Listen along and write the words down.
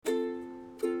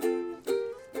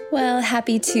Well,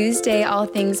 happy Tuesday, all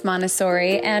things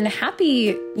Montessori, and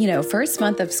happy, first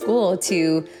month of school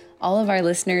to all of our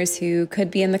listeners who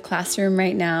could be in the classroom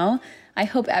right now. I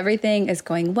hope everything is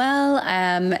going well.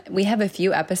 We have a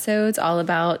few episodes all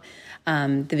about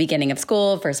the beginning of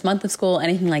school, first month of school,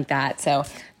 anything like that. So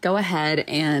go ahead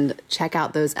and check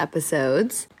out those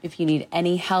episodes if you need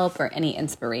any help or any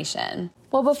inspiration.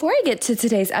 Well, before I get to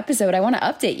today's episode, I want to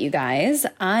update you guys.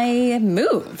 I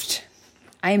moved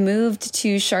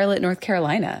to Charlotte, North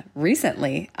Carolina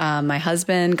recently. My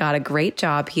husband got a great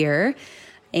job here.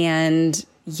 And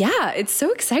yeah, it's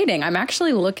so exciting. I'm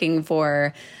actually looking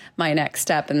for my next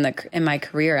step in my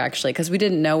career, actually, because we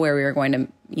didn't know where we were going to,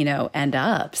 end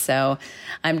up. So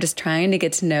I'm just trying to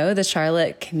get to know the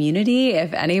Charlotte community.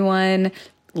 If anyone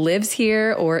lives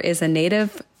here or is a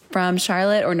native from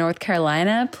Charlotte or North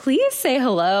Carolina, please say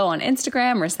hello on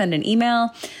Instagram or send an email.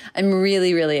 I'm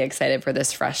really, really excited for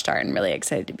this fresh start and really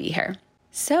excited to be here.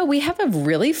 So we have a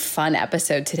really fun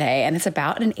episode today, and it's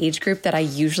about an age group that I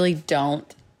usually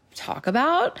don't talk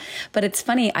about. But it's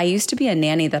funny, I used to be a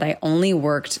nanny that I only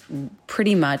worked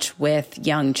pretty much with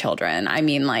young children. I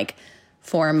mean, like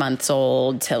 4 months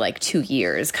old to like 2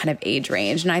 years kind of age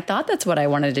range. And I thought that's what I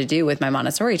wanted to do with my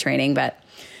Montessori training, but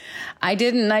I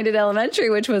didn't. I did elementary,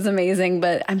 which was amazing,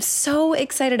 but I'm so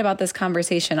excited about this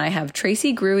conversation. I have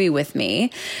Tracy Gruey with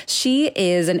me. She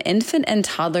is an infant and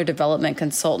toddler development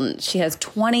consultant. She has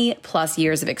 20 plus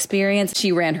years of experience.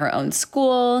 She ran her own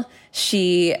school.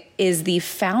 She is the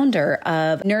founder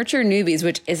of Nurture Newbies,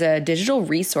 which is a digital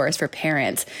resource for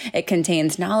parents. It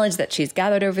contains knowledge that she's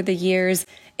gathered over the years.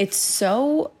 It's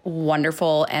so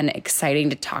wonderful and exciting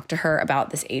to talk to her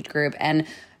about this age group. And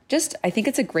I think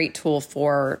it's a great tool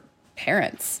for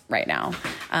parents right now.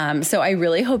 So I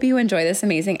really hope you enjoy this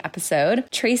amazing episode.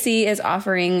 Tracy is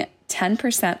offering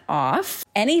 10% off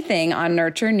anything on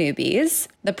Nurture Newbies.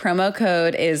 The promo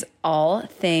code is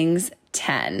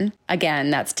AllThings10. Again,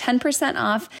 that's 10%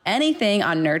 off anything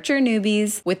on Nurture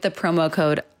Newbies with the promo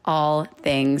code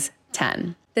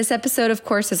AllThings10. This episode, of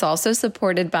course, is also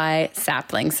supported by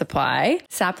Sapling Supply.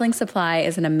 Sapling Supply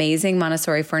is an amazing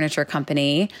Montessori furniture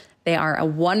company. They are a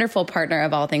wonderful partner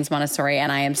of All Things Montessori,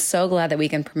 and I am so glad that we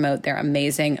can promote their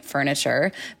amazing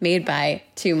furniture made by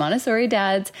 2 Montessori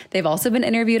dads. They've also been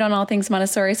interviewed on All Things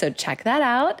Montessori, so check that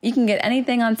out. You can get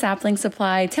anything on Sapling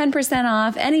Supply, 10%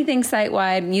 off, anything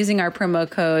site-wide using our promo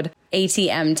code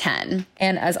ATM10.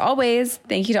 And as always,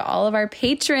 thank you to all of our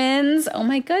patrons. Oh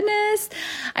my goodness.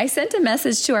 I sent a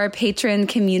message to our patron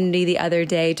community the other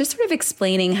day, just sort of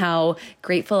explaining how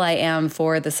grateful I am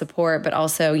for the support, but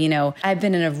also, I've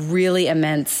been in a really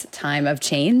immense time of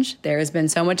change. There has been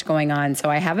so much going on, so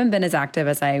I haven't been as active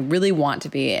as I really want to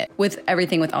be with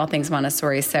everything with All Things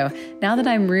Montessori. So now that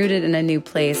I'm rooted in a new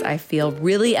place, I feel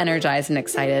really energized and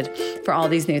excited for all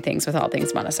these new things with All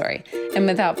Things Montessori. And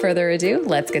without further ado,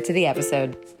 let's get to the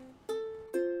episode.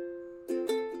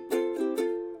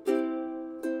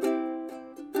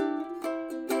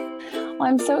 Well,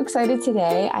 I'm so excited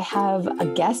today. I have a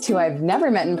guest who I've never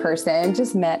met in person,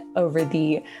 just met over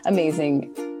the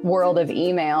amazing world of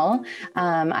email.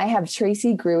 I have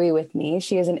Tracy Gruey with me.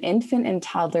 She is an infant and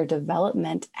toddler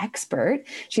development expert.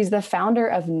 She's the founder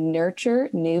of Nurture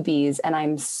Newbies, and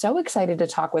I'm so excited to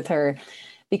talk with her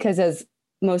because, as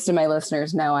most of my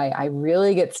listeners know, I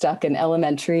really get stuck in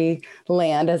elementary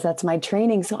land as that's my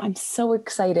training. So I'm so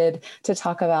excited to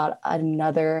talk about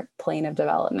another plane of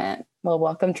development. Well,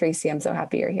 welcome, Tracy. I'm so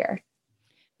happy you're here.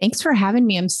 Thanks for having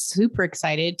me. I'm super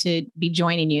excited to be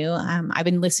joining you. I've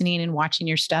been listening and watching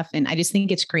your stuff, and I just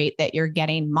think it's great that you're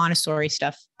getting Montessori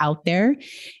stuff out there.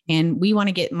 And we want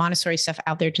to get Montessori stuff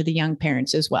out there to the young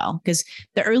parents as well, because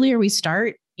the earlier we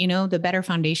start, the better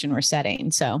foundation we're setting.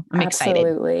 So I'm excited.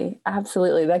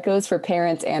 Absolutely. That goes for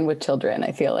parents and with children,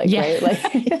 I feel like, right?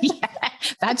 Yeah,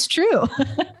 that's true.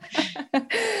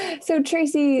 So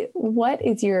Tracy, what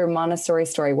is your Montessori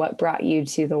story? What brought you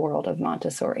to the world of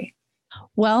Montessori?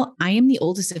 Well, I am the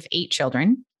oldest of 8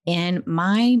 children, and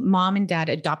my mom and dad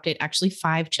adopted actually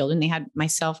 5 children. They had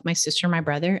myself, my sister, my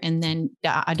brother, and then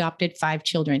adopted 5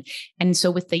 children. And so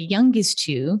with the youngest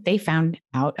 2, they found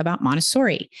out about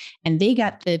Montessori, and they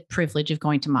got the privilege of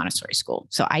going to Montessori school.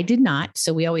 So I did not.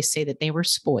 So we always say that they were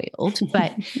spoiled,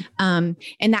 but, and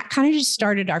that kind of just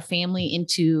started our family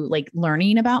into like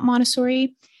learning about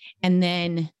Montessori. And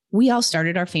then we all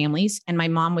started our families, and my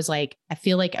mom was like, I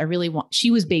feel like I really want,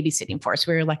 she was babysitting for us.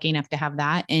 We were lucky enough to have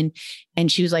that. And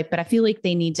she was like, but I feel like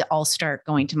they need to all start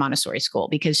going to Montessori school,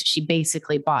 because she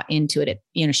basically bought into it.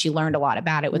 She learned a lot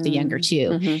about it with the younger two.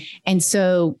 Mm-hmm. And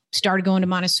so started going to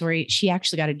Montessori. She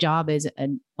actually got a job as a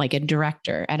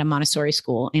director at a Montessori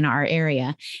school in our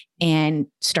area, and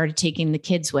started taking the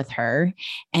kids with her.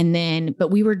 And then,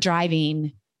 but we were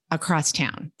driving across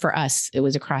town. For us, it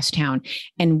was across town.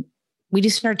 And we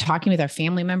just started talking with our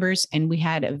family members, and we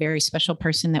had a very special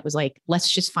person that was like, let's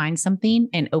just find something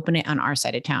and open it on our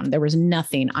side of town. There was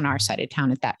nothing on our side of town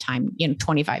at that time,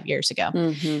 25 years ago.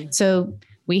 Mm-hmm. So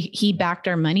he backed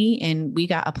our money, and we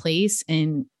got a place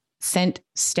and sent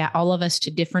all of us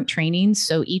to different trainings.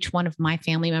 So each one of my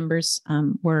family members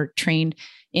were trained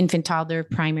infant, toddler,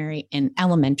 primary, and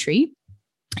elementary.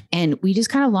 And we just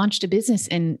kind of launched a business,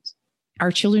 and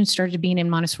our children started being in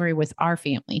Montessori with our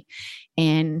family.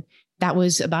 And that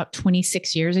was about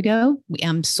 26 years ago. We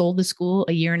sold the school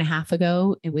a year and a half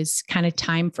ago. It was kind of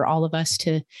time for all of us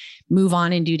to move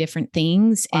on and do different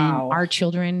things. Wow. And our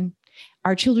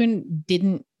children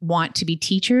didn't want to be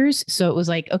teachers. So it was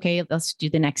like, okay, let's do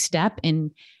the next step. And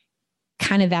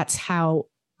kind of that's how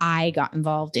I got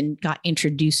involved and got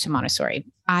introduced to Montessori.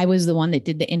 I was the one that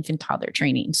did the infant toddler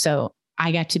training. So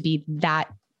I got to be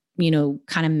that,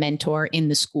 kind of mentor in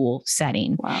the school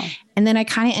setting. Wow. And then I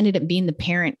kind of ended up being the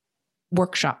parent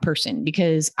workshop person,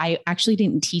 because I actually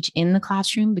didn't teach in the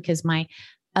classroom, because my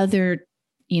other,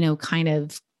 kind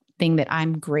of thing that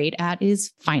I'm great at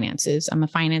is finances. I'm a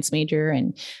finance major.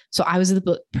 And so I was the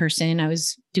book person. I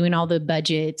was doing all the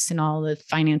budgets and all the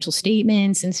financial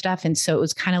statements and stuff. And so it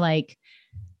was kind of like,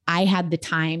 I had the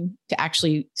time to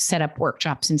actually set up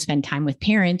workshops and spend time with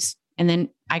parents. And then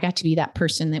I got to be that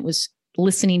person that was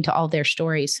listening to all their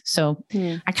stories. So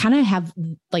I kind of have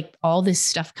like all this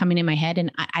stuff coming in my head,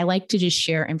 and I like to just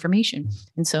share information.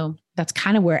 And so that's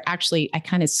kind of where actually I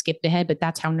kind of skipped ahead, but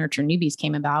that's how Nurture Newbies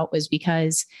came about, was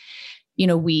because,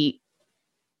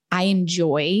 I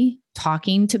enjoy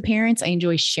talking to parents. I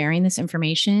enjoy sharing this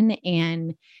information.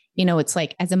 And, it's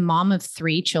like, as a mom of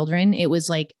 3 children, it was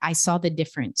like, I saw the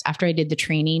difference after I did the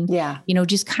training. Yeah.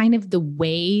 Just kind of the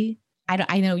way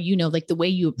I know, like the way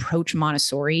you approach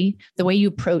Montessori, the way you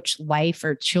approach life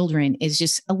or children is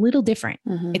just a little different.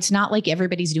 Mm-hmm. It's not like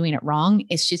everybody's doing it wrong.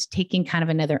 It's just taking kind of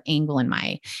another angle in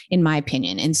my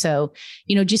opinion. And so,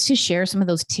 just to share some of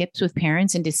those tips with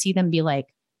parents and to see them be like,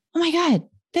 oh my God,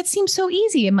 that seems so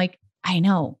easy. I'm like, I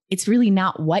know it's really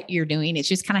not what you're doing. It's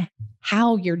just kind of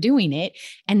how you're doing it.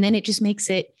 And then it just makes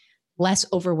it less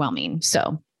overwhelming.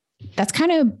 So that's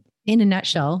kind of in a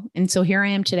nutshell. And so here I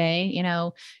am today,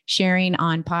 sharing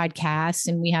on podcasts,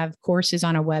 and we have courses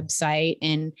on our website,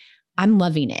 and I'm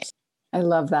loving it. I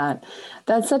love that.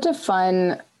 That's such a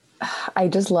fun, I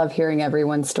just love hearing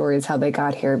everyone's stories, how they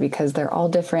got here, because they're all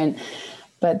different,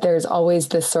 but there's always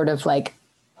this sort of like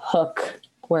hook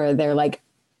where they're like,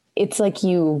 it's like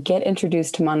you get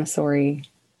introduced to Montessori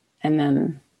and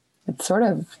then it's sort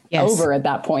of over at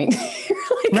that point.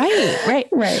 Right.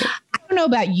 Right. I don't know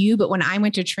about you, but when I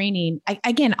went to training,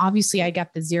 obviously I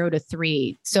got the 0 to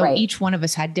 3. So each one of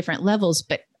us had different levels,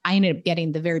 but I ended up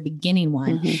getting the very beginning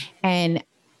one. Mm-hmm. And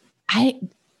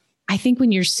I think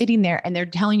when you're sitting there and they're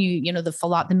telling you,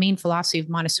 the main philosophy of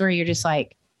Montessori, you're just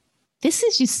like, this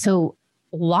is just so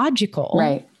logical.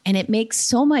 Right. And it makes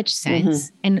so much sense.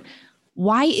 Mm-hmm. And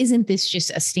why isn't this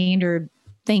just a standard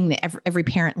thing that every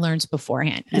parent learns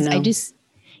beforehand? Because I just,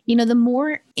 the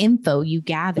more info you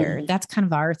gather, that's kind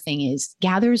of our thing, is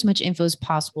gather as much info as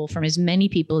possible from as many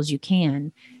people as you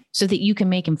can, so that you can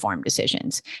make informed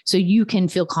decisions, so you can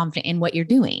feel confident in what you're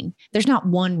doing. There's not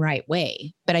one right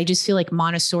way, but I just feel like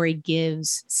Montessori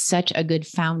gives such a good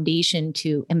foundation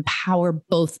to empower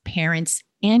both parents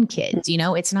and kids.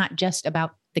 It's not just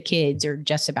about the kids or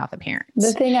just about the parents.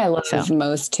 The thing I love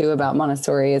most too about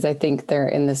Montessori is I think they're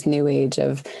in this new age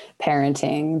of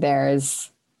parenting. There's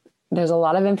a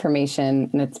lot of information,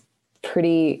 and it's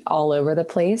pretty all over the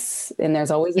place. And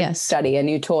there's always a study, a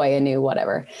new toy, a new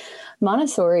whatever.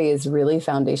 Montessori is really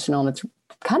foundational, and it's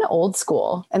kind of old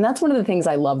school. And that's one of the things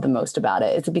I love the most about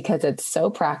it. It's because it's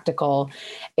so practical.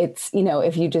 It's,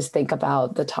 if you just think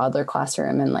about the toddler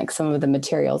classroom and like some of the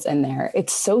materials in there,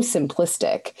 it's so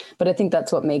simplistic, but I think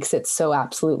that's what makes it so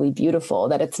absolutely beautiful,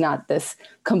 that it's not this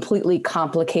completely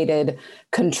complicated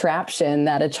contraption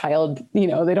that a child, they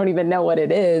don't even know what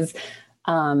it is.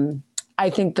 I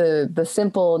think the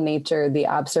simple nature, the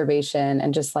observation,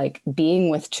 and just like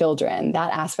being with children,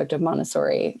 that aspect of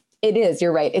Montessori, it is,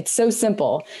 you're right. It's so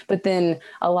simple, but then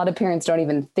a lot of parents don't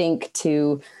even think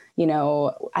to,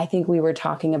 I think we were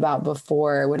talking about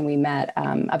before when we met,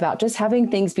 about just having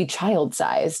things be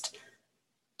child-sized.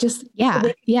 Just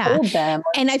hold them.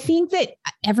 And I think that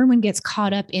everyone gets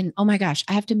caught up in, oh my gosh,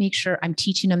 I have to make sure I'm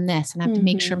teaching them this, and I have to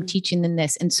make sure I'm teaching them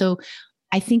this. And so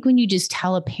I think when you just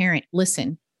tell a parent,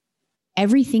 listen,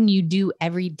 everything you do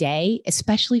every day,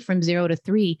 especially from 0 to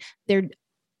 3, they're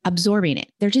absorbing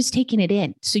it. They're just taking it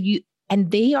in. So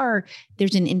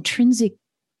there's an intrinsic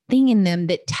thing in them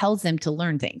that tells them to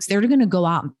learn things. They're going to go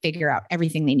out and figure out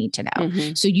everything they need to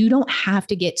know. So you don't have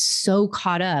to get so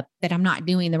caught up that I'm not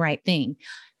doing the right thing.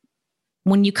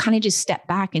 When you kind of just step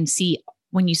back and see,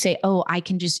 when you say, oh, I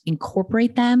can just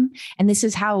incorporate them. And this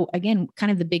is how, again,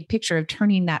 kind of the big picture of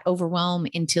turning that overwhelm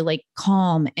into like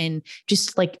calm and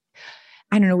just like,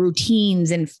 I don't know, routines,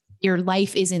 and your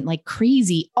life isn't like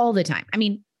crazy all the time. I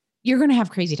mean, you're going to have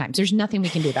crazy times. There's nothing we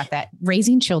can do about that.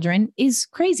 Raising children is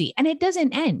crazy and it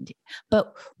doesn't end.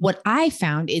 But what I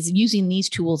found is using these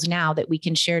tools now that we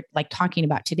can share, like talking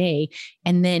about today,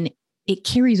 and then it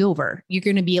carries over. You're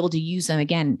going to be able to use them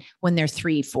again when they're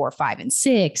 3, 4, 5, and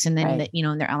 6. And then,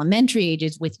 in their elementary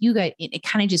ages with you guys, it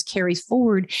kind of just carries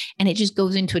forward and it just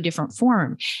goes into a different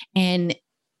form. And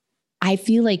I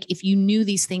feel like if you knew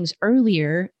these things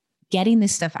earlier, getting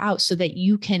this stuff out so that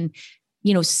you can,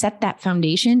 set that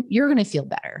foundation, you're going to feel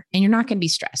better and you're not going to be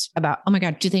stressed about, oh my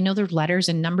God, do they know their letters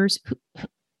and numbers?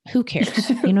 Who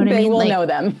cares? You know what I mean? They will know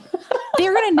them.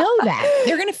 They're going to know that.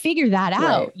 They're going to figure that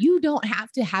out. Right. You don't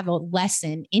have to have a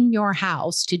lesson in your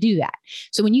house to do that.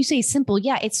 So when you say simple,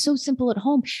 it's so simple at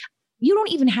home. You don't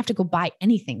even have to go buy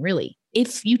anything really.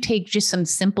 If you take just some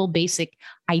simple, basic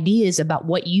ideas about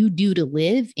what you do to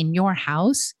live in your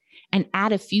house and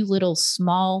add a few little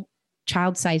small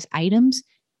child-sized items,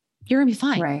 you're going to be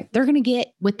fine. Right. They're going to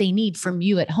get what they need from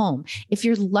you at home. If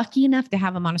you're lucky enough to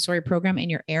have a Montessori program in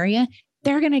your area,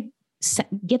 they're going to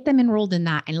get them enrolled in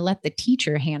that and let the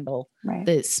teacher handle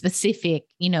the specific,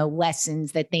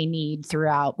 lessons that they need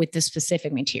throughout with the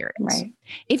specific materials. Right.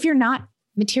 If you're not,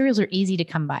 materials are easy to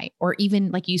come by, or even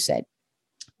like you said,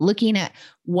 looking at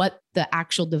what the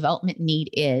actual development need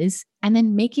is, and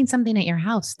then making something at your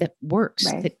house that works,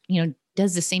 that,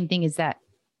 does the same thing as that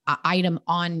item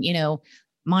on,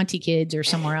 Monty Kids or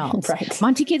somewhere else. Right.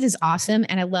 Monty Kids is awesome.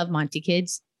 And I love Monty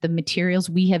Kids. The materials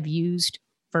we have used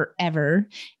forever,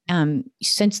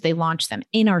 since they launched them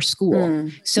in our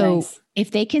school. So if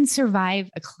they can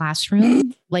survive a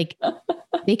classroom, like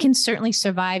they can certainly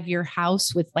survive your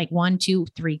house with like 1, 2,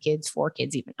 3 kids, 4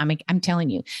 kids, even. I'm telling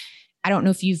you, I don't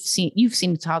know if you've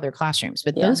seen toddler classrooms,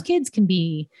 but those kids can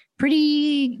be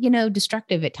pretty,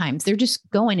 destructive at times. They're just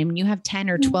going, and when you have 10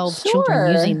 or 12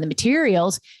 children using the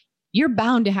materials, you're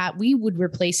bound to have, we would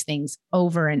replace things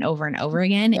over and over and over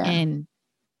again. Yeah. And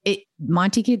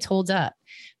Monty Kids holds up,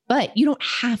 but you don't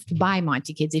have to buy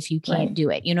Monty Kids if you can't do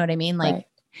it. You know what I mean? Like,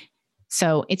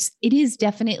 so it is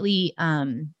definitely,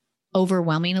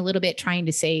 overwhelming a little bit trying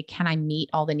to say, can I meet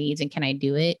all the needs and can I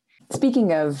do it?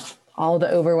 Speaking of all the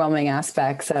overwhelming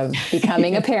aspects of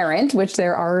becoming a parent, which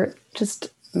there are just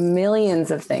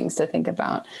millions of things to think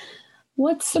about,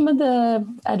 what's some of the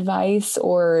advice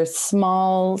or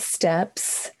small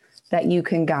steps that you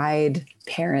can guide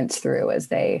parents through as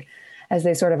they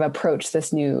sort of approach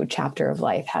this new chapter of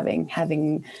life,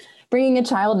 bringing a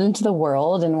child into the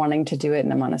world and wanting to do it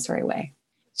in a Montessori way?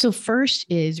 So first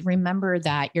is remember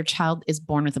that your child is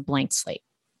born with a blank slate.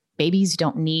 Babies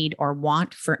don't need or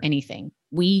want for anything.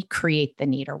 We create the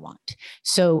need or want.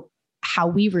 So how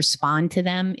we respond to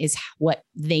them is what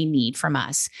they need from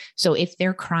us. So if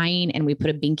they're crying and we put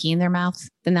a binky in their mouth,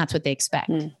 then that's what they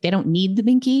expect. They don't need the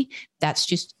binky. That's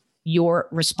just your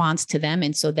response to them.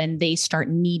 And so then they start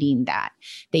needing that.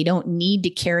 They don't need to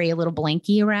carry a little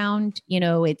blankie around.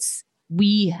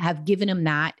 We have given them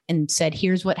that and said,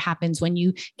 here's what happens when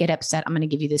you get upset. I'm going to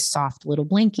give you this soft little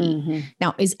blankie.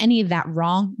 Now, is any of that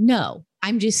wrong? No,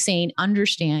 I'm just saying,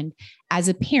 understand as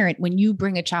a parent, when you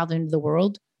bring a child into the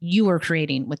world, you are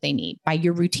creating what they need by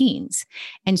your routines.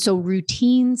 And so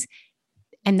routines,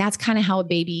 and that's kind of how a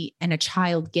baby and a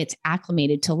child gets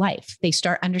acclimated to life. They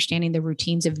start understanding the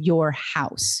routines of your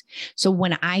house. So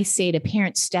when I say to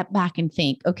parents, step back and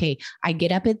think, okay, I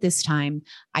get up at this time,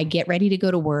 I get ready to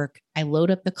go to work, I load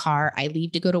up the car, I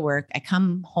leave to go to work, I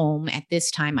come home at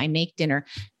this time, I make dinner.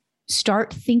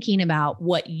 Start thinking about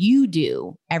what you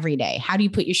do every day. How do you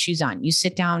put your shoes on? You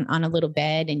sit down on a little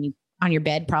bed and you on your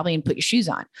bed probably and put your shoes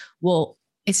on. Well,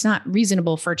 it's not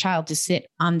reasonable for a child to sit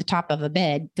on the top of a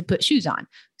bed to put shoes on.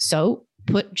 So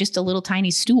put just a little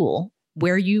tiny stool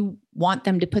where you want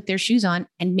them to put their shoes on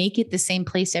and make it the same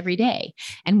place every day.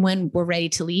 And when we're ready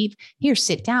to leave, here,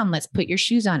 sit down. Let's put your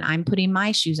shoes on. I'm putting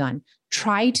my shoes on.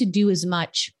 Try to do as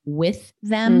much with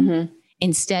them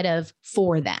instead of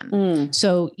for them.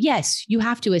 So yes, you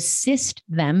have to assist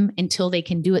them until they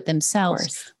can do it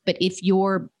themselves. But if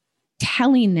you're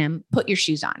telling them, put your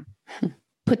shoes on,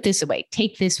 put this away,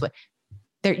 take this way,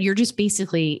 you're just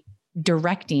basically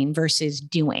directing versus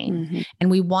doing.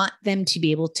 And we want them to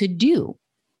be able to do.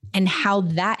 And how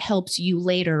that helps you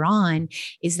later on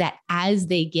is that as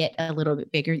they get a little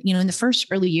bit bigger, you know, in the first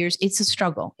early years, it's a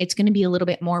struggle. It's going to be a little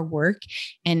bit more work.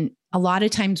 And a lot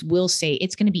of times we'll say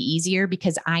it's going to be easier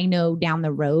because I know down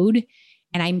the road,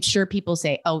 and I'm sure people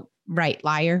say, oh, right,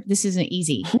 liar, this isn't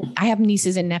easy. I have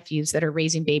nieces and nephews that are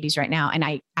raising babies right now. And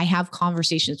I have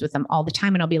conversations with them all the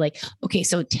time. And I'll be like, okay,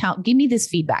 so give me this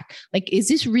feedback. Like, is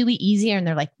this really easier? And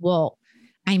they're like, well,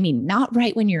 I mean, not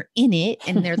right when you're in it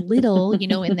and they're little, you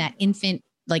know, in that infant,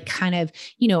 like kind of,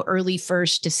 you know, early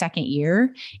first to second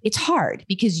year. It's hard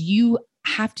because you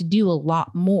have to do a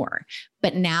lot more.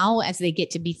 But now as they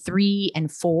get to be 3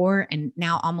 and 4 and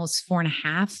now almost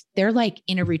 4.5, they're like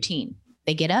in a routine.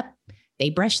 They get up,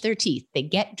 they brush their teeth, they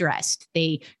get dressed,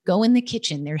 they go in the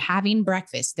kitchen, they're having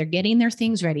breakfast, they're getting their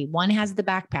things ready. One has the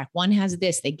backpack, one has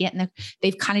this,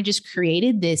 they've kind of just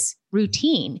created this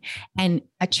routine. And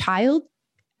a child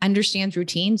understands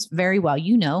routines very well.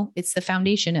 You know, it's the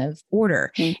foundation of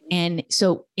order. And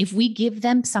so if we give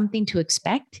them something to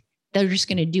expect, they're just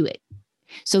going to do it.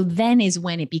 So then is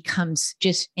when it becomes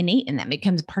just innate in them. It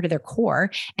becomes part of their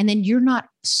core. And then you're not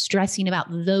stressing about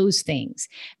those things.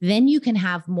 Then you can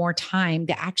have more time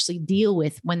to actually deal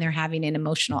with when they're having an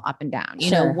emotional up and down,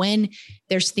 you know, when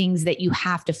there's things that you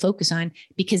have to focus on,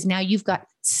 because now you've got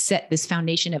set this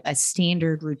foundation of a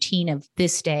standard routine of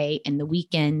this day and the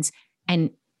weekends.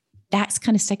 And that's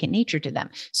kind of second nature to them.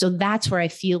 So that's where I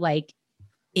feel like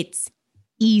it's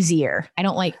easier.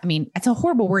 I mean, it's a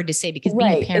horrible word to say because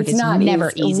being a parent is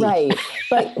never easy. Right.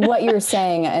 But what you're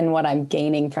saying and what I'm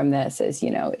gaining from this is,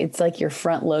 you know, it's like you're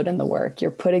front loading the work.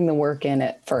 You're putting the work in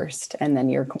at first, and then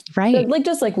you're right. Like,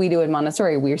 just like we do in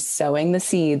Montessori, we're sowing the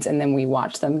seeds and then we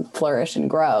watch them flourish and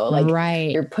grow.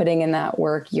 Like you're putting in that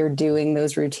work, you're doing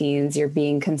those routines, you're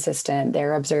being consistent.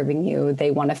 They're observing you. They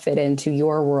want to fit into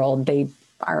your world. They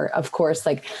are, of course,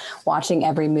 like watching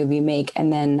every move you make.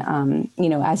 And then, you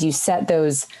know, as you set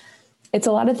those, it's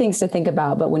a lot of things to think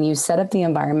about, but when you set up the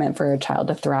environment for a child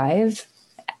to thrive,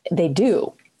 they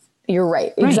do. You're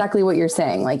right. Exactly what you're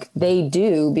saying. Like they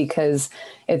do, because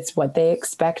it's what they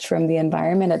expect from the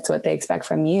environment. It's what they expect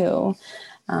from you.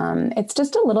 It's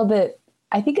just a little bit,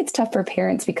 I think it's tough for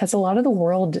parents because a lot of the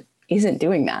world isn't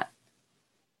doing that.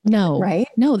 No, right?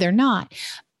 No, they're not.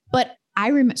 But I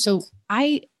remember,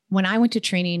 when I went to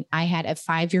training, I had a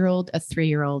 5-year-old, a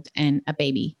 3-year-old, and a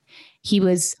baby. He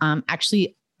was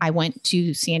actually, I went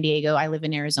to San Diego. I live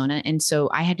in Arizona. And so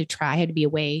I had to be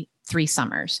away 3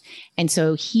 summers. And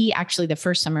so he actually, the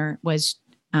first summer was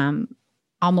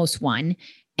almost 1.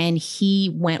 And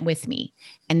he went with me.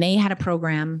 And they had a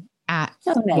program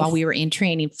while we were in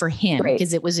training for him,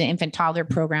 because it was an infant toddler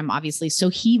program, obviously. So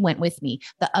he went with me.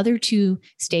 The other 2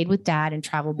 stayed with dad and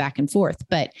traveled back and forth.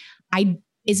 But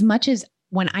as much as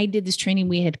when I did this training,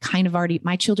 we had kind of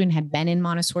my children had been in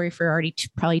Montessori for already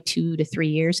probably 2 to 3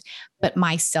 years, but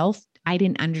myself, I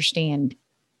didn't understand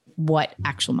what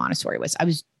actual Montessori was. I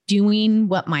was doing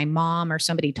what my mom or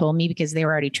somebody told me because they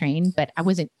were already trained, but I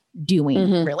wasn't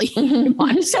doing really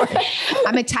Montessori.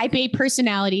 I'm a type A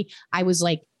personality. I was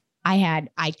like,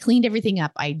 I cleaned everything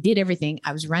up. I did everything.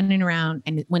 I was running around.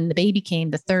 And when the baby came,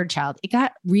 the 3rd child, it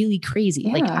got really crazy.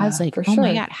 Like I was like, oh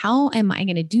my God, how am I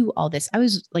going to do all this? I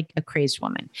was like a crazed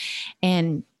woman.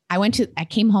 And I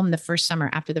came home the first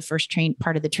summer after the first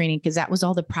part of the training, because that was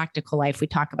all the practical life. We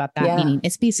talk about that, meaning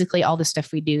it's basically all the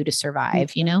stuff we do to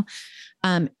survive, you know?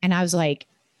 And I was like,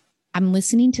 I'm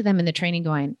listening to them in the training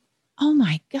going, oh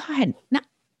my God,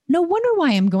 no wonder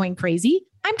why I'm going crazy.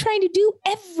 I'm trying to do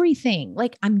everything.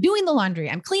 Like I'm doing the laundry,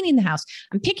 I'm cleaning the house,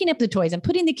 I'm picking up the toys, I'm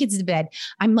putting the kids to bed.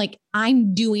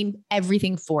 I'm doing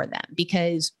everything for them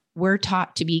because we're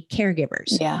taught to be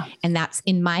caregivers. Yeah. And that's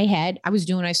in my head. I was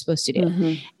doing what I was supposed to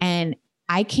do. And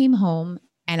I came home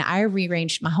and I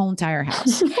rearranged my whole entire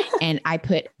house and I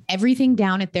put everything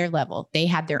down at their level. They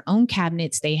had their own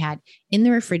cabinets. They had in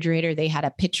the refrigerator, they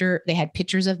had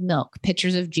pictures of milk,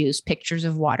 pictures of juice, pictures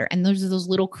of water. And those are those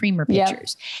little creamer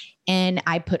pictures. And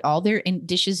I put all their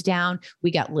dishes down. We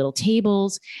got little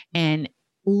tables, and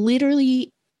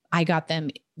literally I got them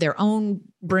their own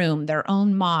broom, their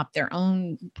own mop, their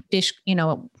own dish,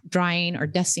 drying or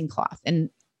dusting cloth. And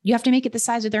you have to make it the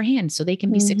size of their hand so they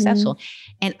can be successful.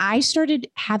 And I started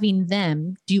having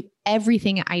them do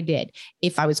everything I did.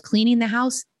 If I was cleaning the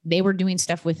house, they were doing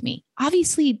stuff with me.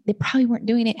 Obviously, they probably weren't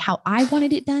doing it how I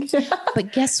wanted it done,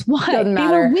 but guess what? Doesn't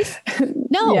matter.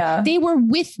 They were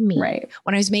with me. Right.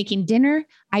 When I was making dinner,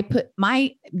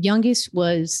 my youngest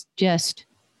was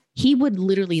he would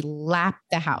literally lap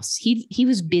the house. He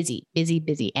was busy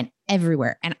and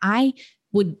everywhere. And I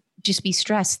would just be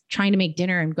stressed trying to make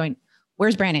dinner and going,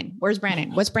 where's Brandon? Where's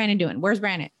Brandon? What's Brandon doing? Where's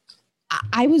Brandon?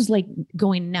 I was like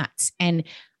going nuts. And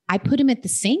I put him at the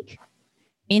sink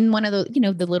in one of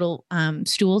the, the little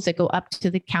stools that go up to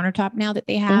the countertop now that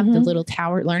they have, the little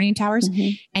learning towers.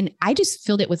 And I just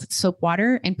filled it with soap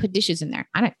water and put dishes in there.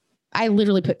 I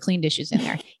literally put clean dishes in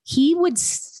there. He would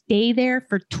stay there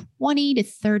for 20 to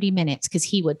 30 minutes because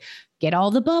he would get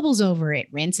all the bubbles over it,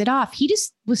 rinse it off. He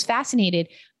just was fascinated.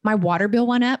 My water bill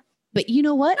went up. But you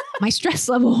know what? My stress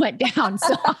level went down.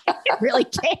 So I didn't really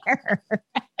care.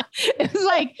 It was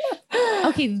like,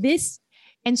 okay,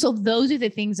 and so those are the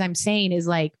things I'm saying is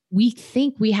like, we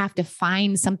think we have to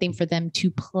find something for them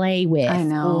to play with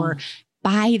or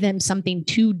buy them something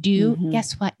to do.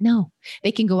 Guess what? No,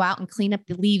 they can go out and clean up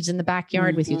the leaves in the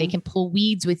backyard with you. They can pull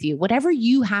weeds with you. Whatever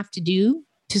you have to do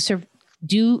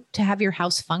to have your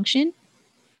house function,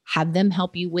 have them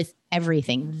help you with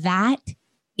everything. That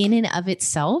in and of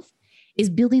itself is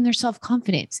building their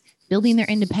self-confidence, building their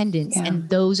independence. Yeah. And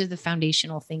those are the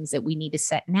foundational things that we need to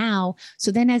set now.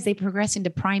 So then as they progress into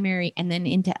primary and then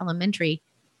into elementary,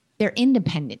 they're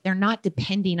independent. They're not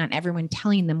depending on everyone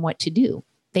telling them what to do.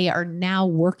 They are now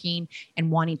working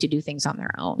and wanting to do things on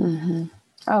their own.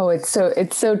 Oh, it's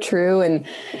so true. And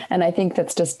I think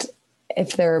that's just,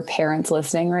 if there are parents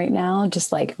listening right now,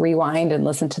 just like rewind and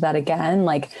listen to that again.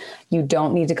 Like, you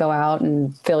don't need to go out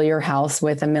and fill your house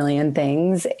with a million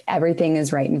things. Everything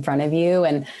is right in front of you.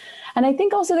 And I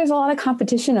think also there's a lot of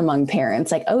competition among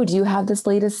parents. Like, oh, do you have this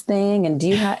latest thing? And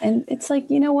and it's like,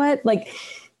 you know what? Like,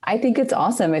 I think it's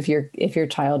awesome if your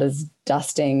child is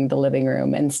dusting the living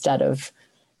room instead of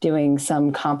doing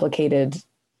some complicated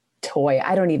toy.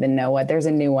 I don't even know what. There's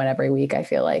a new one every week, I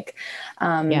feel like.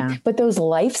 But those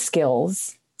life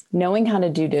skills, knowing how to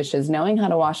do dishes, knowing how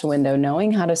to wash a window,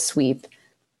 knowing how to sweep,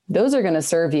 those are going to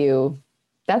serve you.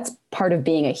 That's part of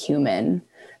being a human.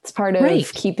 It's part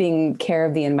of keeping care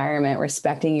of the environment,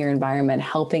 respecting your environment,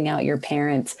 helping out your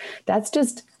parents. That's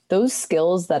just those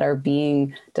skills that are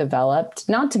being developed,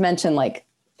 not to mention like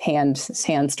hand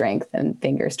strength and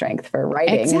finger strength for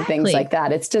writing and things like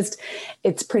that.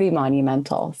 It's pretty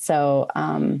monumental. So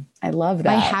I love that.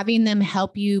 By having them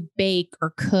help you bake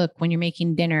or cook when you're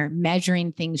making dinner,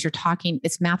 measuring things,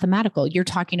 it's mathematical. You're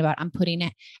talking about, I'm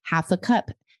putting half a cup.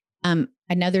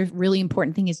 Another really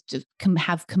important thing is to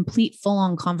have complete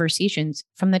full-on conversations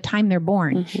from the time they're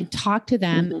born. Talk to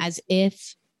them as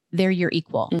if they're your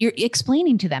equal. You're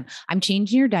explaining to them, I'm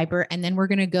changing your diaper and then I'm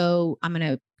going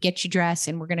to get you dressed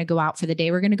and we're going to go out for the day.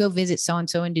 We're going to go visit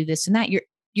so-and-so and do this and that.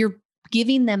 You're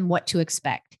giving them what to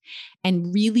expect.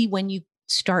 And really, when you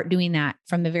start doing that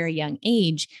from a very young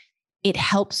age, it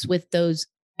helps with those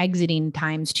exiting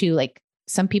times too. Like,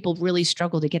 some people really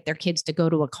struggle to get their kids to go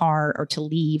to a car or to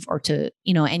leave or to,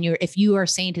 and if you are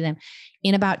saying to them,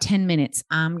 in about 10 minutes,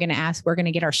 we're going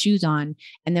to get our shoes on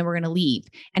and then we're going to leave.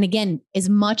 And again, as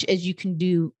much as you can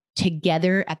do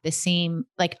together at the same,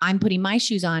 like, I'm putting my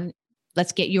shoes on,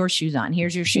 let's get your shoes on.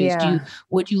 Here's your shoes. Yeah.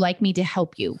 Would you like me to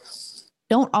help you?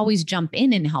 Don't always jump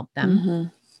in and help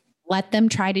them. Let them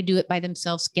try to do it by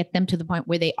themselves, get them to the point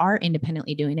where they are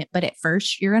independently doing it. But at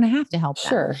first you're going to have to help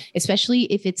them, especially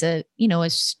if it's a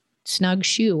snug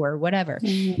shoe or whatever.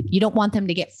 You don't want them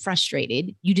to get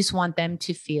frustrated. You just want them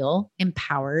to feel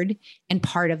empowered and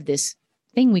part of this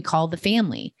thing we call the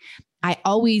family.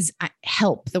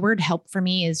 Help. The word help for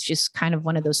me is just kind of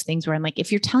one of those things where I'm like,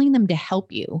 if you're telling them to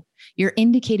help you, you're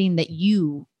indicating that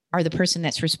you are the person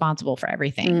that's responsible for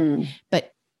everything.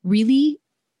 But really,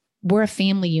 we're a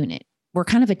family unit. We're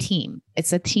kind of a team.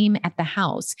 It's a team at the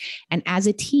house. And as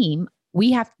a team,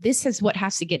 this is what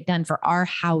has to get done for our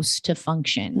house to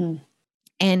function.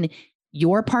 And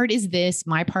your part is this,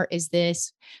 my part is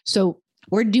this. So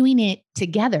we're doing it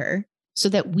together so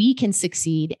that we can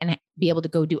succeed and be able to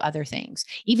go do other things.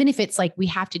 Even if it's like, we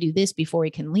have to do this before we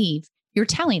can leave, you're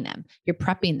telling them, you're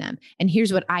prepping them. And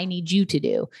here's what I need you to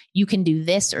do. You can do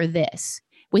this or this.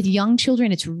 With young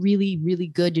children, it's really, really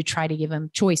good to try to give them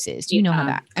choices. Do you know how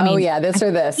that? This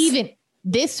or this. Even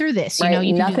this or this. Right.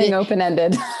 You Nothing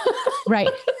open-ended. Right.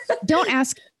 Don't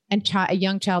ask a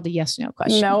young child a yes, no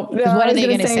question. Nope. What are they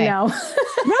going to say? No.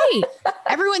 Right.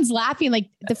 Everyone's laughing. Like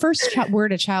the first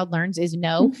word a child learns is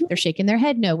no. They're shaking their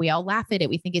head. No, we all laugh at it.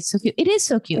 We think it's so cute. It is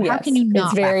so cute. Yes, how can you not?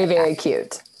 It's very, very that?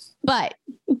 cute. But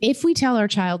if we tell our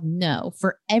child no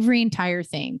for every entire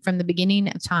thing from the beginning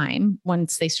of time,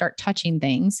 once they start touching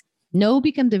things, no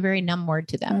becomes a very numb word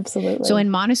to them. Absolutely. So in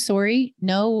Montessori,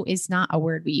 no is not a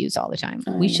word we use all the time.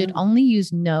 We should only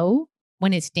use no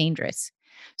when it's dangerous.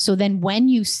 So then when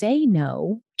you say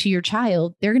no to your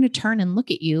child, they're going to turn and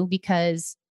look at you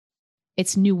because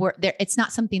it's new word. It's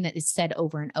not something that is said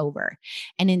over and over.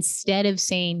 And instead of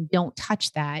saying, don't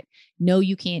touch that, no,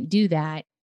 you can't do that,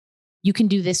 you can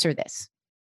do this or this.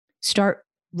 Start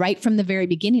right from the very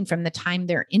beginning, from the time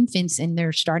they're infants and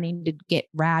they're starting to get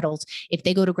rattled. If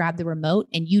they go to grab the remote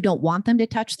and you don't want them to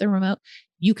touch the remote,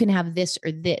 you can have this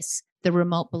or this. The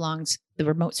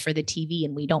remote's for the TV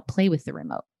and we don't play with the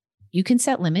remote. You can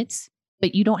set limits,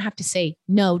 but you don't have to say,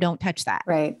 no, don't touch that.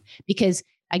 Right. Because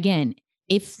again,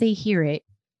 if they hear it,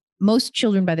 most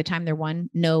children by the time they're one,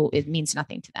 no, it means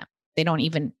nothing to them. They don't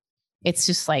even, it's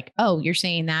just like, oh, you're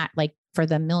saying that like for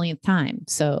the millionth time.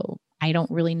 So I don't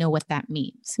really know what that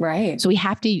means. Right. So we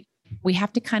have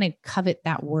to kind of covet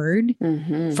that word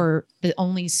for the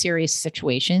only serious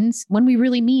situations when we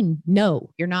really mean, no,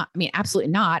 you're not. I mean,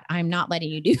 absolutely not. I'm not letting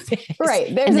you do this.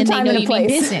 Right. There's a time and a place.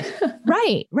 Business.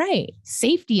 Right. Right.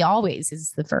 Safety always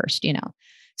is the first,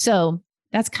 So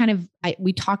that's kind of,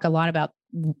 we talk a lot about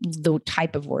the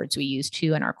type of words we use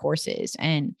too in our courses.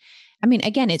 And I mean,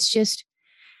 again, it's just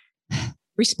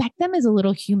respect them as a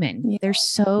little human. Yeah. They're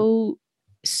so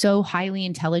highly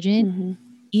intelligent,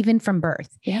 even from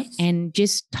birth. Yep. And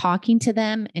just talking to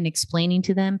them and explaining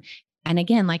to them. And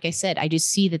again, like I said, I just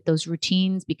see that those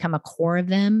routines become a core of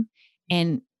them,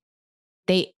 and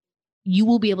you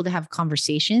will be able to have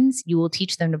conversations. You will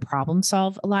teach them to problem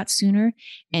solve a lot sooner,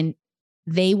 and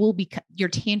your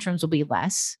tantrums will be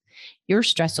less. Your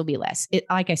stress will be less.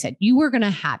 Like I said, you are going to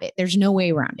have it. There's no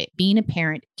way around it. Being a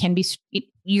parent can be,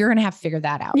 you're going to have to figure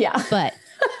that out. Yeah. But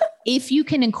if you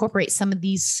can incorporate some of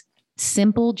these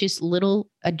simple, just little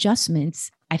adjustments,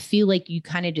 I feel like you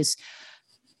kind of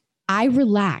I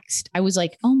relaxed. I was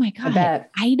like, oh my God,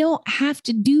 I don't have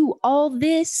to do all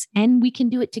this and we can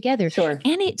do it together. Sure.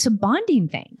 And it's a bonding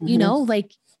thing,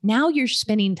 like now you're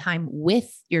spending time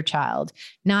with your child,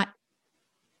 not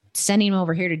sending them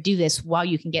over here to do this while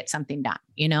you can get something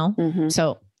done,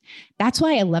 So that's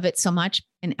why I love it so much.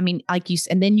 And I mean, like you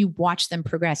said, and then you watch them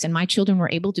progress. And my children were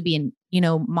able to be in,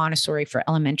 Montessori for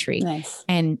elementary. Nice.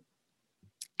 And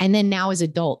then now as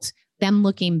adults, them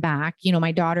looking back,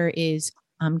 my daughter is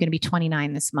going to be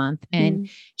 29 this month. And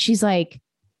she's like,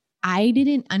 I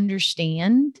didn't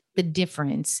understand the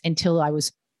difference until I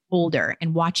was older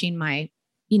and watching my,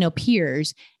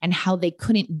 peers and how they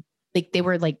couldn't, like, they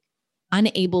were like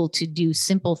unable to do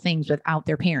simple things without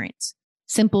their parents.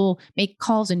 Simple, make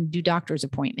calls and do doctor's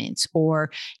appointments, or,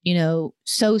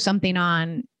 sew something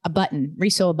on a button,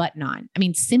 resew a button on. I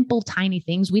mean, simple, tiny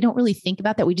things. We don't really think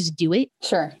about that. We just do it.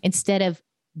 Sure. Instead of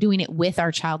doing it with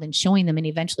our child and showing them and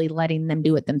eventually letting them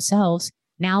do it themselves.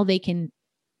 Now they can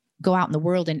go out in the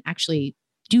world and actually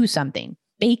do something,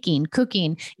 baking,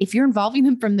 cooking. If you're involving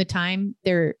them from the time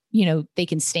they're, they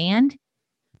can stand,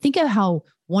 think of how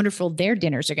wonderful their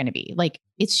dinners are going to be. Like,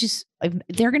 it's just,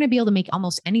 they're going to be able to make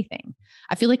almost anything.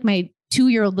 I feel like my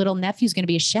 2-year-old little nephew is going to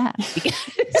be a chef because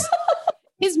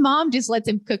his mom just lets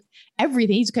him cook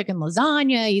everything. He's cooking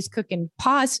lasagna. He's cooking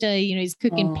pasta. He's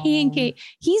cooking pancake.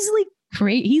 He's like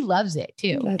great. He loves it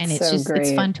too. That's and it's so just, great.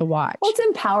 It's fun to watch. Well, it's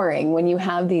empowering when you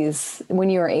have these, when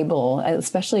you're able,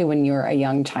 especially when you're a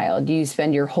young child, you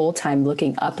spend your whole time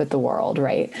looking up at the world.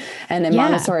 Right. And in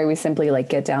Montessori, we simply like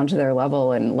get down to their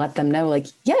level and let them know like,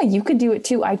 yeah, you could do it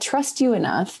too. I trust you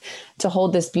enough to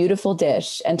hold this beautiful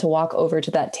dish and to walk over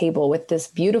to that table with this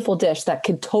beautiful dish that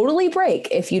could totally break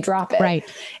if you drop it. Right.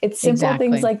 It's simple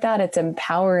things like that. It's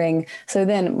empowering. So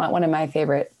then one of my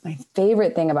favorite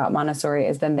thing about Montessori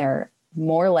is then they're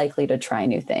more likely to try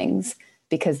new things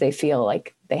because they feel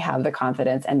like they have the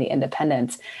confidence and the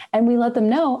independence. And we let them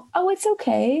know, oh, it's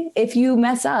okay. If you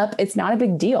mess up, it's not a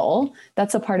big deal.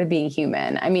 That's a part of being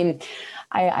human. I mean,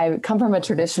 I come from a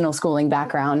traditional schooling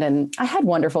background and I had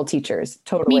wonderful teachers.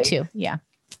 Totally. Me too. Yeah.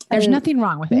 There's nothing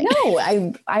wrong with it.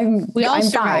 No, we all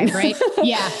survive, fine. Right?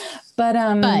 Yeah.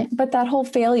 But that whole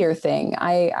failure thing,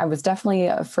 I was definitely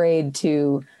afraid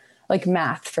to, like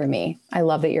math for me. I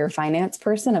love that you're a finance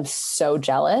person. I'm so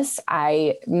jealous.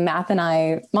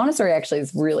 Montessori actually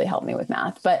has really helped me with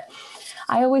math, but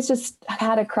I always just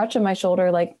had a crutch on my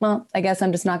shoulder. Like, well, I guess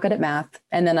I'm just not good at math.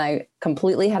 And then I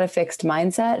completely had a fixed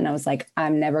mindset. And I was like,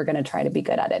 I'm never going to try to be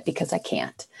good at it because I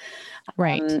can't.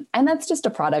 Right. And that's just a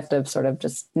product of sort of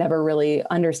just never really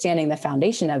understanding the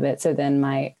foundation of it. So then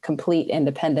my complete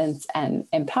independence and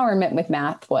empowerment with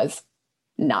math was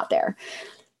not there.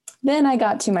 Then I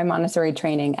got to my Montessori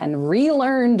training and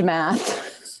relearned math.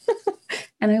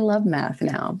 And I love math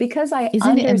now because I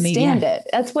understand it.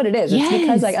 That's what it is. Yes. It's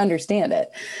because I understand it.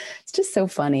 It's just so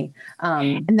funny.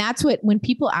 And that's what, when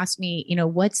people ask me,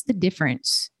 what's the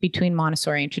difference between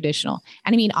Montessori and traditional?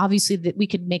 And I mean, obviously that we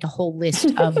could make a whole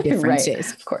list of differences,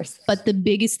 right, of course. But the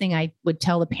biggest thing I would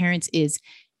tell the parents is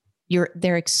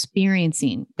they're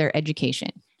experiencing their education.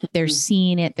 They're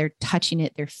seeing it, they're touching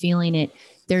it, they're feeling it.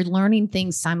 They're learning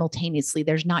things simultaneously.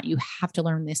 There's not, you have to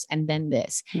learn this and then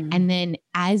this. And then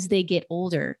as they get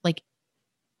older, like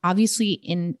obviously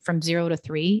from 0 to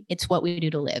 3, it's what we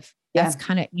do to live. That's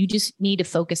kind of, you just need to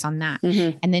focus on that.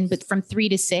 And then, but from 3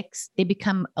 to 6, they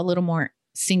become a little more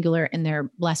singular in their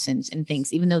lessons and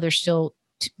things, even though they're still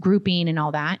grouping and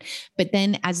all that. But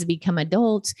then as they become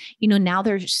adults, now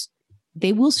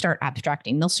they will start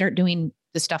abstracting. They'll start doing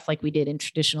the stuff like we did in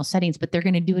traditional settings, but they're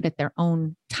going to do it at their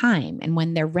own time and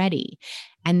when they're ready.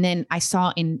 And then I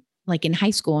saw in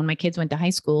high school, when my kids went to high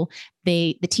school,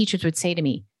 the teachers would say to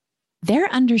me, their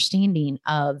understanding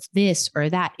of this or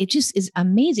that, it just is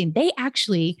amazing. They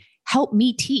actually help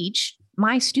me teach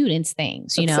my students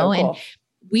things, That's so cool. And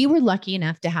we were lucky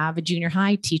enough to have a junior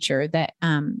high teacher that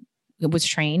was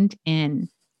trained, and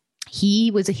he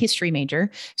was a history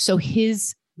major. So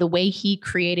the way he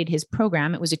created his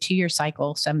program, it was a 2-year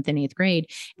cycle, 7th and 8th grade,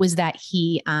 was that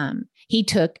he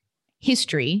took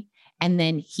history, and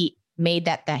then he made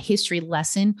that history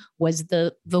lesson was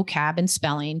the vocab and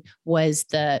spelling, was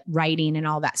the writing and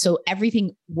all that. So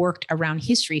everything worked around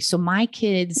history. So my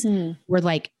kids were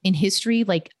like in history,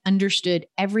 like understood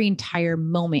every entire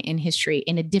moment in history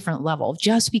in a different level,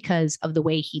 just because of the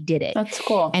way he did it. That's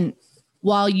cool. And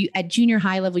while at junior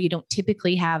high level, you don't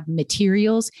typically have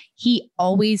materials, he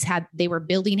always they were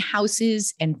building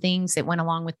houses and things that went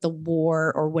along with the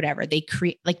war or whatever. They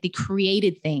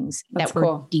created things that were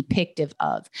cool. Depictive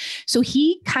of. So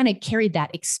he kind of carried that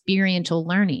experiential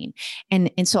learning. And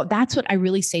so that's what I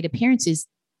really say to parents is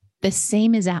the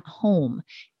same as at home.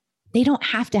 They don't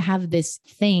have to have this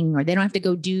thing, or they don't have to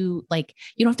go do you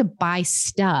don't have to buy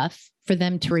stuff for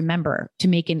them to remember, to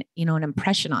make an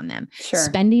impression on them. Sure.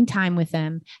 Spending time with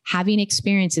them, having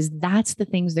experiences, that's the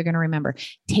things they're going to remember.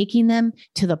 Taking them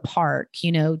to the park,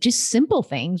 just simple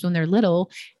things when they're little.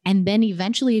 And then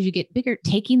eventually as you get bigger,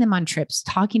 taking them on trips,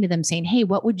 talking to them, saying, hey,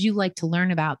 what would you like to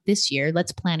learn about this year?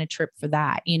 Let's plan a trip for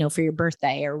that, for your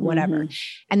birthday or whatever.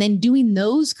 And then doing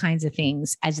those kinds of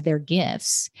things as their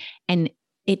gifts. And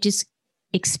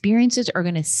experiences are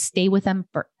going to stay with them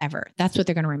forever. That's what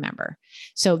they're going to remember.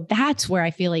 So that's where I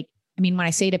feel like, when I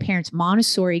say to parents,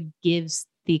 Montessori gives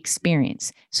the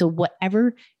experience. So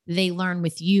whatever they learn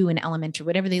with you in elementary,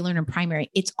 whatever they learn in primary,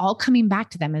 it's all coming back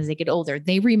to them as they get older.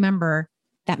 They remember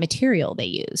that material they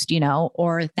used,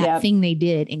 or that thing they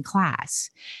did in class.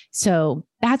 So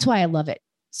that's why I love it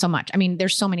so much.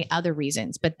 There's so many other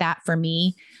reasons, but that for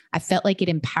me, I felt like it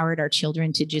empowered our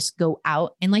children to just go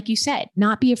out and, like you said,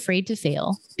 not be afraid to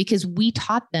fail, because we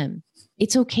taught them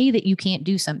it's okay that you can't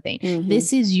do something.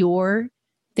 This is your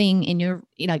thing. And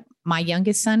my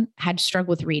youngest son had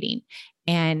struggled with reading,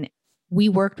 and we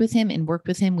worked with him.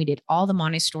 We did all the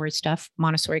Montessori stuff,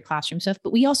 Montessori classroom stuff,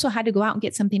 but we also had to go out and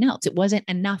get something else. It wasn't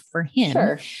enough for him.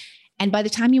 Sure. And by the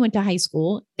time he went to high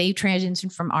school, they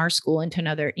transitioned from our school into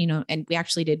another, and we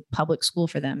actually did public school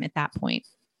for them at that point.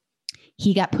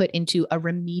 He got put into a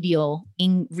remedial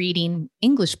reading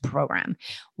English program.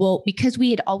 Well, because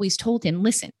we had always told him,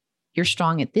 listen, you're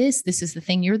strong at this. This is the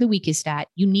thing you're the weakest at.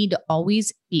 You need to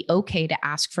always be okay to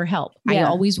ask for help. Yeah. I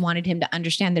always wanted him to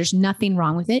understand there's nothing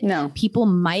wrong with it. No. People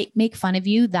might make fun of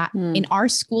you. That in our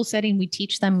school setting, we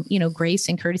teach them, grace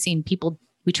and courtesy, and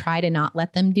we try to not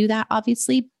let them do that,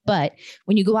 obviously. But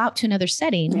when you go out to another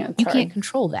setting, you can't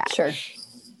control that. Sure.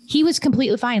 He was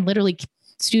completely fine. Literally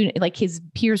his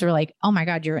peers were like, oh my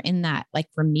God, you're in that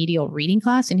remedial reading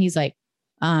class. And he's like,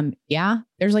 yeah,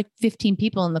 there's 15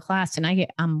 people in the class, and I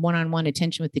get one-on-one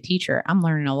attention with the teacher. I'm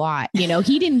learning a lot. He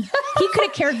could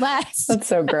have cared less. That's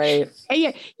so great.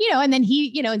 And, and then he,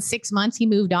 in 6 months he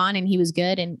moved on and he was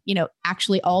good. And,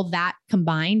 actually all that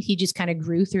combined, he just kind of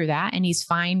grew through that, and he's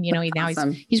fine.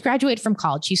 Awesome. He's graduated from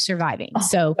college. He's surviving.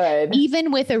 So good.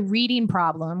 Even with a reading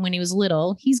problem when he was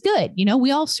little, he's good.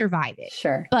 We all survive it.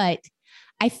 Sure. But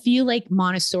I feel like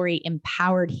Montessori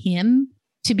empowered him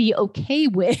to be okay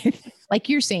with, like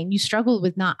you're saying, you struggled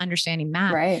with not understanding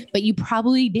math, right? But you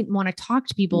probably didn't want to talk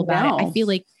to people about it. I feel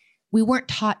like we weren't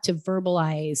taught to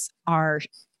verbalize our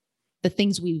the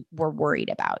things we were worried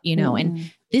about,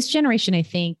 and this generation, I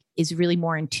think, is really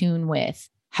more in tune with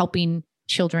helping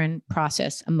children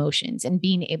process emotions and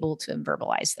being able to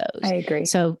verbalize those. I agree.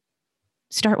 So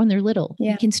start when they're little.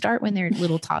 Yeah. You can start when they're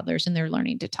little toddlers and they're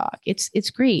learning to talk. It's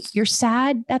great. You're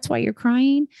sad. That's why you're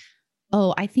crying.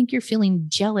 Oh, I think you're feeling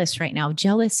jealous right now.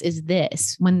 Jealous is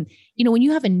this. When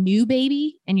you have a new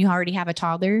baby and you already have a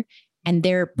toddler and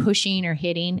they're pushing or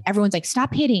hitting, everyone's like,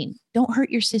 stop hitting. Don't hurt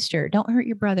your sister. Don't hurt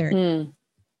your brother.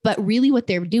 But really what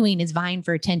they're doing is vying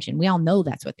for attention. We all know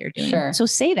that's what they're doing. Sure. So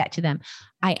say that to them.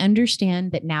 I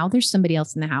understand that now there's somebody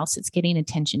else in the house that's getting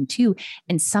attention too.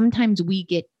 And sometimes we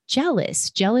get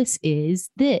jealous. Jealous is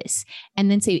this.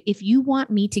 And then say, if you want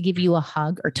me to give you a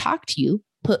hug or talk to you,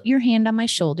 put your hand on my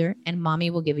shoulder and mommy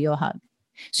will give you a hug.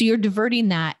 So you're diverting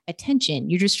that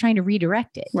attention. You're just trying to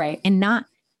redirect it. Right. And not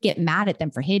get mad at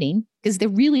them for hitting, because they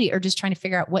really are just trying to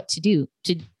figure out what to do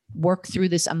to work through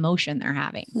this emotion they're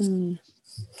having.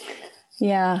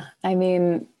 Yeah. I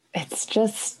mean, it's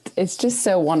just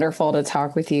so wonderful to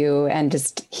talk with you and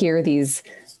just hear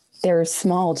they're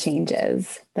small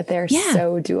changes, but they're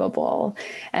so doable.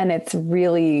 And it's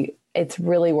really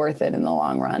worth it in the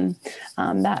long run.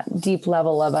 That deep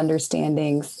level of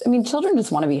understanding. I mean, children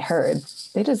just want to be heard.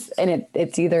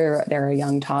 It's either they're a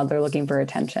young toddler looking for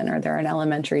attention or they're an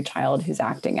elementary child who's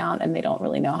acting out and they don't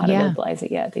really know how to verbalize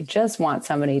it yet. They just want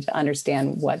somebody to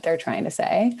understand what they're trying to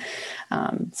say.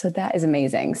 So that is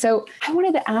amazing. So I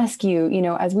wanted to ask you,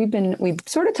 as we've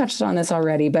sort of touched on this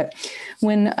already, but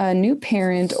when a new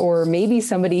parent or maybe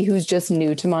somebody who's just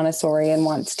new to Montessori and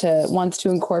wants to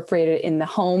incorporate it in the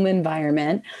home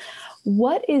environment,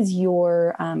 what is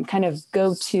your kind of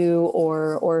go-to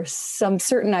or some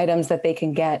certain items that they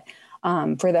can get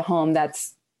for the home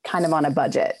that's kind of on a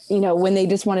budget? When they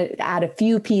just want to add a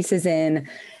few pieces in,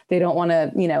 they don't want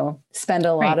to, spend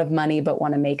a lot of money, but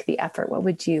want to make the effort.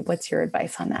 What's your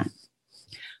advice on that?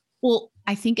 Well,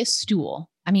 I think a stool.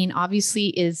 I mean, obviously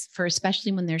is for,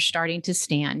 especially when they're starting to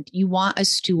stand, you want a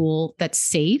stool that's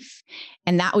safe.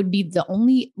 And that would be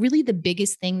really the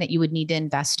biggest thing that you would need to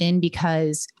invest in,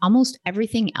 because almost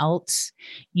everything else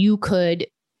you could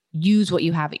use what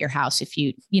you have at your house. If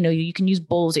you can use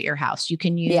bowls at your house, you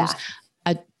can use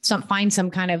find some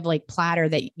kind of like platter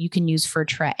that you can use for a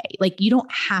tray. Like you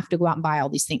don't have to go out and buy all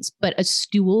these things, but a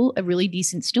stool, a really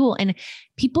decent stool. And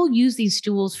people use these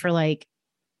stools for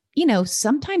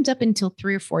sometimes up until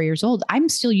 3 or 4 years old. I'm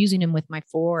still using them with my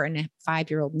 4 and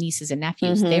 5-year-old nieces and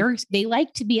nephews. They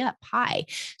like to be up high.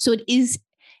 So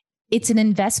it's an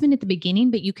investment at the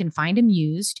beginning, but you can find them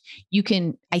used.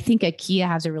 I think IKEA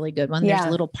has a really good one. There's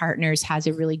Little Partners has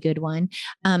a really good one.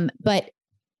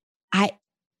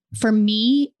 For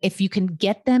me, if you can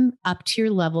get them up to your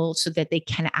level so that they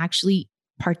can actually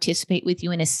participate with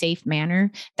you in a safe manner,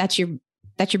 that's your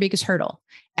biggest hurdle.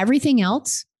 Everything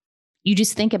else, you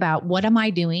just think about, what am I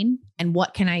doing and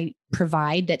what can I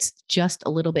provide that's just a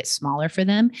little bit smaller for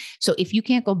them? So if you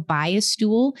can't go buy a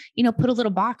stool, put a little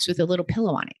box with a little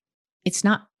pillow on it. It's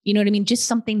not, you know what I mean? Just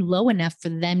something low enough for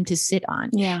them to sit on.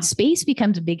 Yeah. Space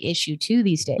becomes a big issue too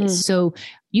these days. So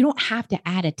you don't have to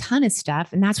add a ton of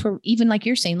stuff. And that's where, even like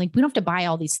you're saying, like, we don't have to buy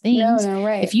all these things. No,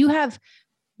 right. If you have,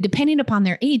 depending upon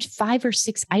their age, 5 or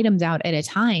 6 items out at a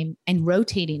time and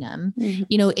rotating them,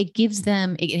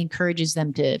 it encourages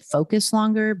them to focus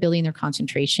longer, building their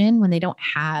concentration when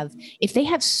if they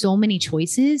have so many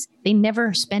choices, they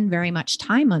never spend very much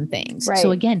time on things. Right.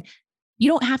 So again, you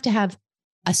don't have to have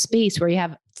a space where you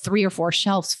have 3 or 4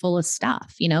 shelves full of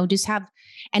stuff,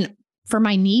 and for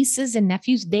my nieces and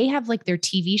nephews, they have like their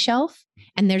TV shelf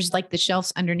and there's like the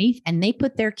shelves underneath, and they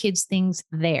put their kids' things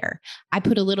there. I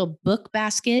put a little book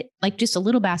basket, like just a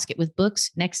little basket with books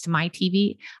next to my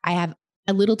TV. I have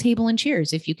a little table and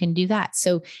chairs if you can do that.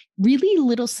 So really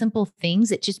little simple things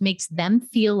that just makes them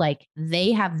feel like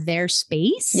they have their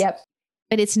space. Yep.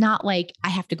 But it's not like I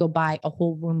have to go buy a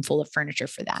whole room full of furniture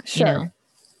for that. Sure.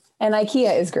 And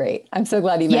IKEA is great. I'm so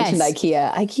glad you mentioned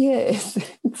IKEA. IKEA is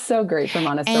so great for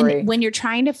Montessori. And when you're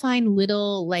trying to find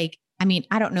little, I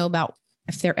don't know about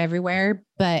if they're everywhere,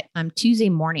 but Tuesday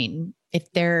morning,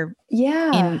 if they're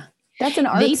that's an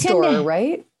art store,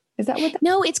 right? Is that what?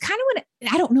 No, it's kind of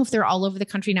I don't know if they're all over the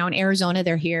country now. In Arizona,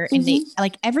 they're here, and they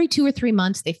every 2 or 3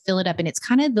 months they fill it up, and it's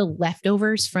kind of the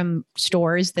leftovers from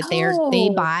stores that they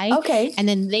buy. Okay, and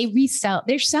then they resell.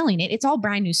 They're selling it. It's all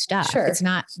brand new stuff. Sure. It's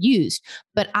not used,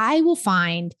 but I will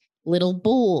find little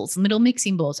bowls, little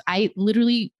mixing bowls. I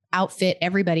literally outfit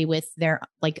everybody with their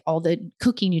all the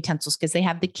cooking utensils because they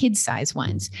have the kid size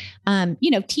ones.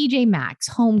 TJ Maxx,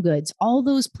 Home Goods, all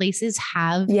those places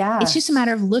have. Yeah, it's just a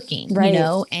matter of looking,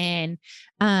 and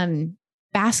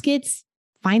baskets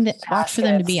watch for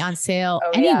them to be on sale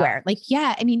anywhere. Like,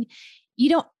 I mean,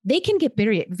 they can get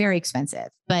very, very expensive,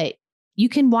 but you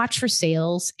can watch for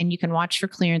sales and you can watch for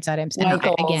clearance items. And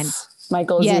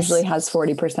Michael's usually has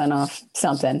 40% off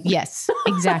something. Yes,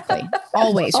 exactly.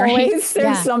 Always, right? Always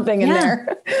there's something in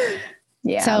there.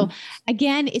 Yeah. So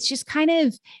again, it's just kind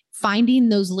of finding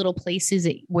those little places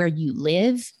where you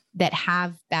live that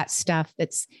have that stuff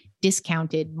that's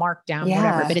discounted, marked down,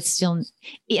 whatever, but it's still,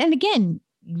 and again,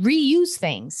 reuse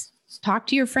things. Talk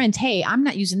to your friends. Hey, I'm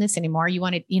not using this anymore. You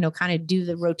want to, kind of do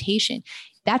the rotation.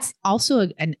 That's also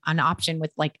an option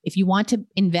with, like, if you want to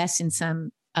invest in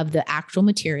some of the actual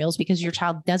materials because your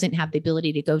child doesn't have the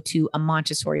ability to go to a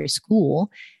Montessori school,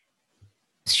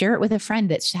 share it with a friend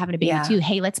that's having a baby too.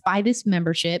 Hey, let's buy this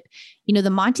membership. The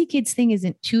Monty Kids thing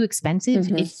isn't too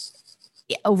expensive. It's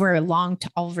over long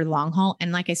haul.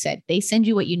 And like I said, they send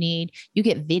you what you need. You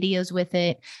get videos with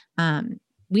it.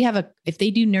 If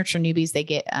they do Nurture Newbies, they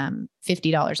get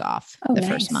 $50 off the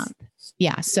first month.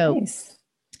 Yeah. So, nice.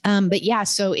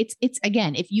 So it's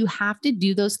again, if you have to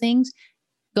do those things,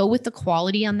 go with the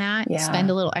quality on that, spend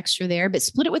a little extra there, but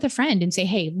split it with a friend and say,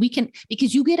 hey, we can,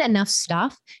 because you get enough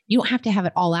stuff, you don't have to have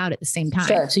it all out at the same time.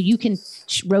 Sure. So you can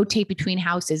rotate between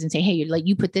houses and say, hey,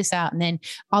 you put this out. And then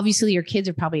obviously your kids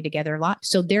are probably together a lot.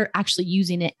 So they're actually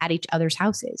using it at each other's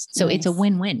houses. So it's a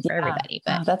win-win for everybody.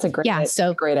 But that's a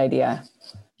great idea.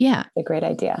 Yeah. A great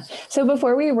idea. So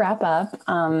before we wrap up,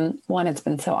 one, it's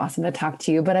been so awesome to talk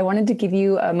to you, but I wanted to give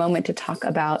you a moment to talk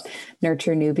about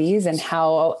Nurture Newbies and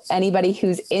how anybody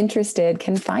who's interested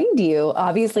can find you.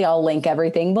 Obviously, I'll link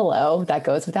everything below. That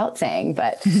goes without saying,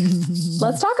 but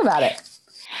let's talk about it.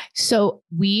 So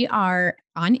we are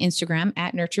on Instagram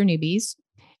at Nurture Newbies.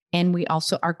 And we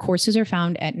also, our courses are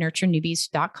found at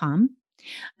nurturenewbies.com.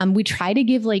 We try to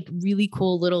give like really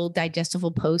cool little digestible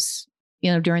posts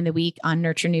during the week on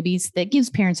Nurture Newbies that gives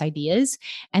parents ideas.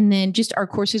 And then just our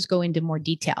courses go into more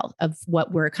detail of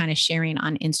what we're kind of sharing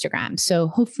on Instagram. So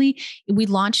hopefully we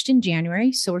launched in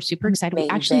January. So we're super excited. Amazing.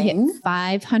 We actually hit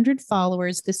 500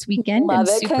 followers this weekend. Love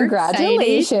it.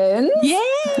 Congratulations.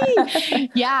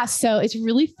 Yay. Yeah. So it's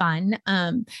really fun.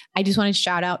 I just want to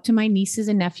shout out to my nieces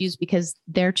and nephews because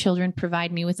their children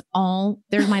provide me with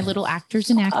they're my little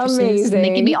actors and actresses. Amazing. And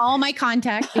they give me all my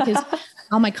content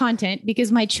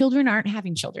because my children aren't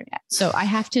having children yet. So I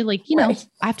have to I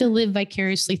have to live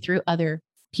vicariously through other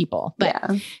people.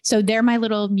 But so they're my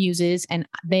little muses and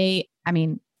I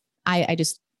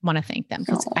just want to thank them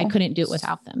because I couldn't do it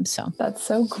without them. So that's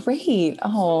so great.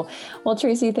 Oh, well,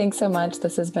 Tracy, thanks so much.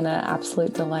 This has been an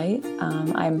absolute delight.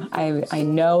 I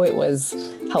know it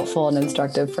was helpful and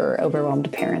instructive for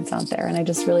overwhelmed parents out there. And I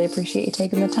just really appreciate you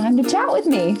taking the time to chat with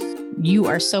me. You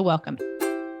are so welcome.